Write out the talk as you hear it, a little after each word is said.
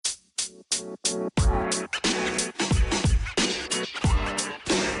What's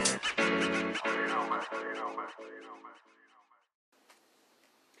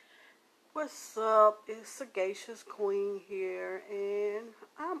up? It's Sagacious Queen here, and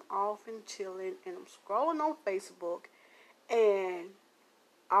I'm off and chilling, and I'm scrolling on Facebook, and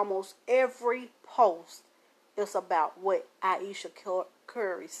almost every post is about what Ayesha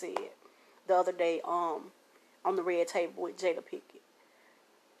Curry said the other day on the red table with Jada Pinkett.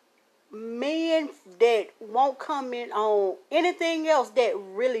 Men that won't comment on anything else that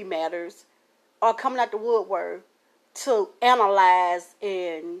really matters are coming out the woodwork to analyze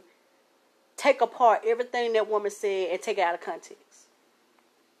and take apart everything that woman said and take it out of context.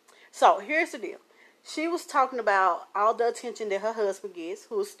 So here's the deal. She was talking about all the attention that her husband gets,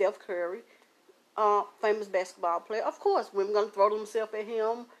 who is Steph Curry, famous basketball player. Of course, women gonna throw themselves at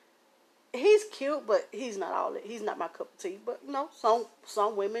him. He's cute, but he's not all that. He's not my cup of tea. But you know,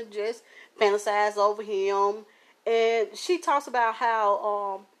 some women just fantasize over him. And she talks about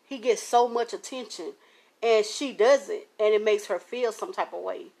how he gets so much attention, and she does it, and it makes her feel some type of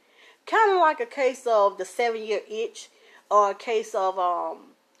way. Kind of like a case of the 7-year itch, or a case of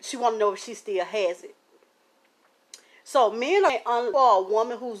she want to know if she still has it. So men are for a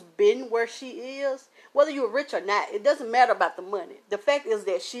woman who's been where she is, whether you're rich or not, it doesn't matter about the money. The fact is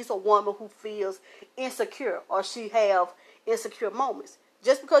that she's a woman who feels insecure, or she have insecure moments.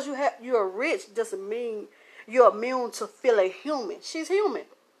 Just because you're rich doesn't mean you're immune to feeling human. She's human.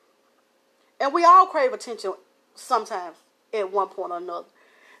 And we all crave attention sometimes at one point or another.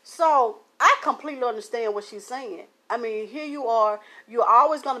 So I completely understand what she's saying. I mean, here you are. You're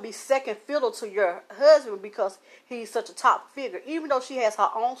always going to be second fiddle to your husband because he's such a top figure. Even though she has her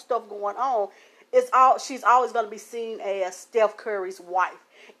own stuff going on, she's always going to be seen as Steph Curry's wife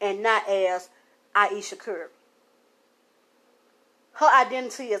and not as Ayesha Curry. Her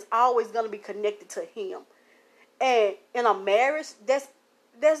identity is always going to be connected to him. And in a marriage, that's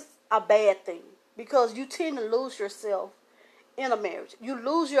a bad thing because you tend to lose yourself in a marriage. You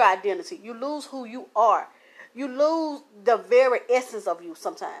lose your identity. You lose who you are. You lose the very essence of you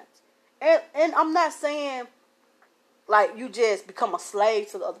sometimes. And I'm not saying like you just become a slave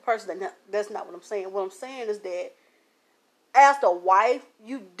to the other person. That's not what I'm saying. What I'm saying is that as the wife,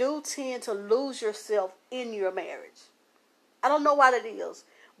 you do tend to lose yourself in your marriage. I don't know why that is,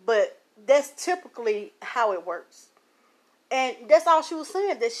 but that's typically how it works. And that's all she was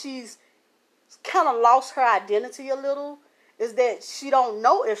saying, that she's kind of lost her identity a little, is that she don't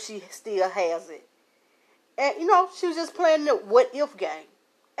know if she still has it. And, you know, she was just playing the what-if game.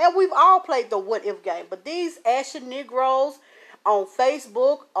 And we've all played the what-if game. But these ashy Negroes on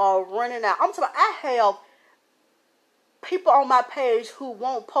Facebook are running out. I'm talking about, I have people on my page who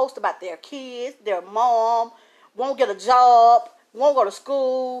won't post about their kids, their mom, won't get a job, won't go to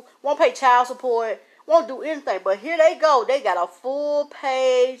school, won't pay child support, won't do anything. But here they go. They got a full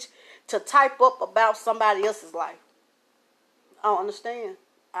page to type up about somebody else's life. I don't understand.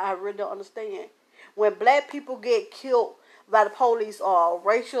 I really don't understand. When black people get killed by the police or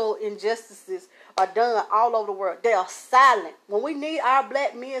racial injustices are done all over the world, they are silent. When we need our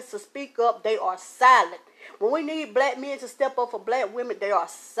black men to speak up, they are silent. When we need black men to step up for black women, they are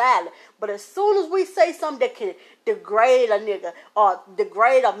silent. But as soon as we say something that can degrade a nigga or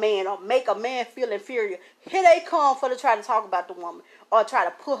degrade a man or make a man feel inferior, here they come for to try to talk about the woman or try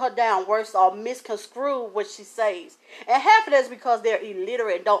to put her down worse or misconstrue what she says. And half of that is because they're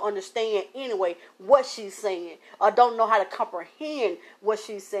illiterate and don't understand anyway what she's saying or don't know how to comprehend what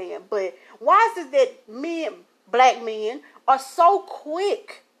she's saying. But why is it that men, black men, are so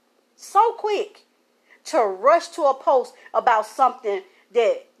quick to rush to a post about something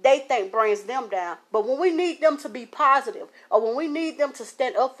that they think brings them down? But when we need them to be positive or when we need them to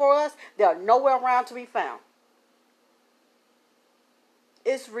stand up for us, they're nowhere around to be found.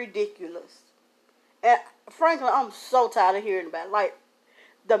 It's ridiculous. And frankly, I'm so tired of hearing about it. Like,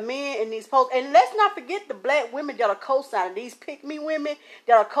 the men in these posts. And let's not forget the black women that are co-signing. These pick-me women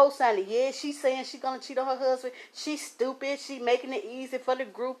that are co-signing. Yeah, she's saying she's going to cheat on her husband. She's stupid. She's making it easy for the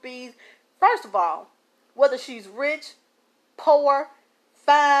groupies. First of all, whether she's rich, poor,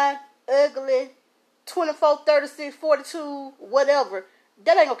 fine, ugly, 24, 36, 42, whatever,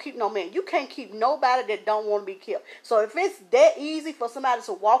 that ain't gonna keep no man. You can't keep nobody that don't want to be kept. So if it's that easy for somebody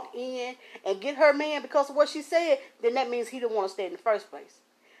to walk in and get her man because of what she said, then that means he didn't want to stay in the first place.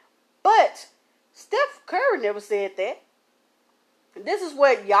 But Steph Curry never said that. This is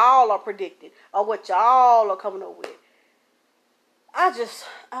what y'all are predicting or what y'all are coming up with. I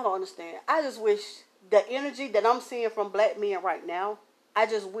don't understand. I just wish the energy that I'm seeing from black men right now, I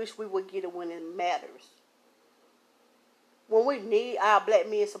just wish we would get it when it matters. When we need our black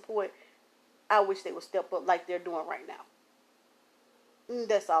men support, I wish they would step up like they're doing right now.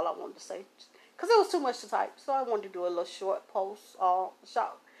 That's all I wanted to say. Because it was too much to type. So I wanted to do a little short post,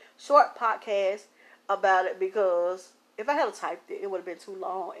 short podcast about it. Because if I had typed it, it would have been too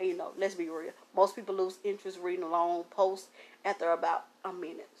long. And, let's be real. Most people lose interest reading a long post after about a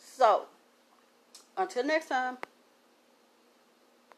minute. So, until next time.